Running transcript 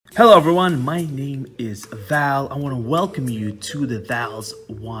Hello everyone, my name is Val. I want to welcome you to the Val's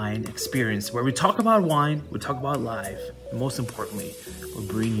Wine Experience, where we talk about wine, we talk about life, and most importantly, we'll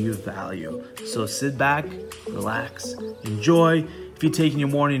bring you value. So sit back, relax, enjoy. If you're taking your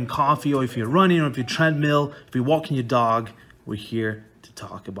morning coffee, or if you're running, or if you're treadmill, if you're walking your dog, we're here to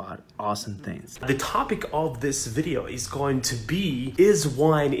talk about awesome things. The topic of this video is going to be, is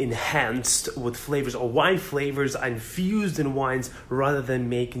wine enhanced with flavors, or wine flavors are infused in wines rather than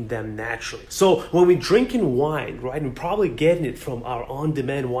making them naturally? So when we're drinking wine, right, we're probably getting it from our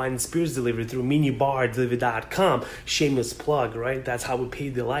on-demand wine and spirits delivery through minibardelivery.com. Shameless plug, right? That's how we pay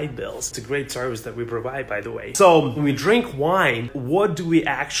the light bills. It's a great service that we provide, by the way. So when we drink wine, what do we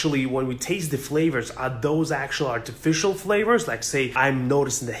actually, when we taste the flavors, are those actual artificial flavors? Like say, I'm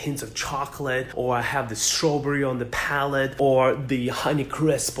noticing the hints of chocolate, or I have the strawberry on the palate, or the honey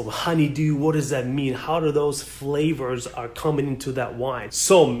crisp or honeydew. What does that mean? How do those flavors are coming into that wine?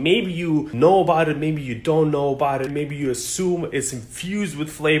 So maybe you know about it, maybe you don't know about it, maybe you assume it's infused with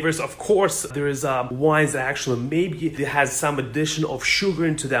flavors. Of course, there is wines that actually maybe it has some addition of sugar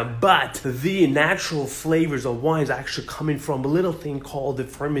into them, but the natural flavors of wines are actually coming from a little thing called the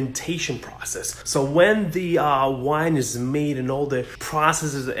fermentation process. So when the wine is made and all the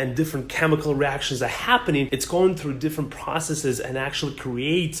processes and different chemical reactions are happening, it's going through different processes and actually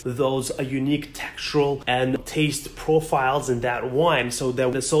creates those unique textural and taste profiles in that wine, so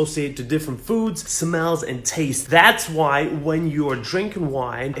that associate to different foods, smells, and taste. That's why when you're drinking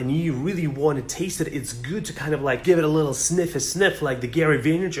wine and you really want to taste it, it's good to kind of like give it a little sniff, like the Gary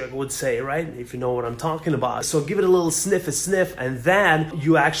Vaynerchuk would say, right? If you know what I'm talking about. So give it a little sniff, and then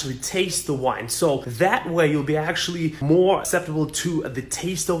you actually taste the wine. So that way you'll be actually more acceptable to the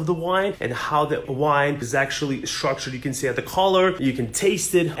taste of the wine and how the wine is actually structured. You can see at the color, you can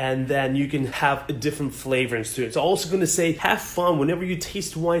taste it, and then you can have a different flavorings to it. So also going to say, have fun whenever you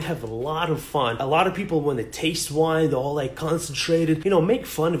taste wine. Have a lot of fun. A lot of people, when they taste wine, they're all like concentrated, make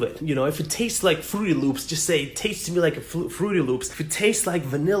fun of it. If it tastes like Fruity Loops, just say it tastes to me like a Fruity Loops. If it tastes like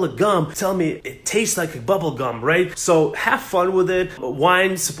vanilla gum, tell me it tastes like a bubble gum, right? So have fun with it.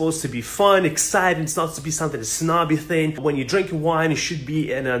 Wine's supposed to be fun, exciting. It's not to be something a snobby thing. When you're drinking wine, it should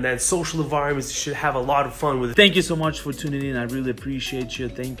be in a social environment. You should have a lot of fun with it. Thank you so much for tuning in. I really appreciate you.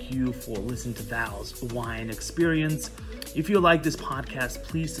 Thank you for listening to Val's Wine Experience. If you like this podcast,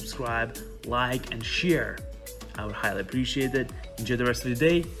 please subscribe, like, and share. I would highly appreciate it. Enjoy the rest of your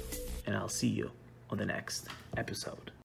day, and I'll see you on the next episode.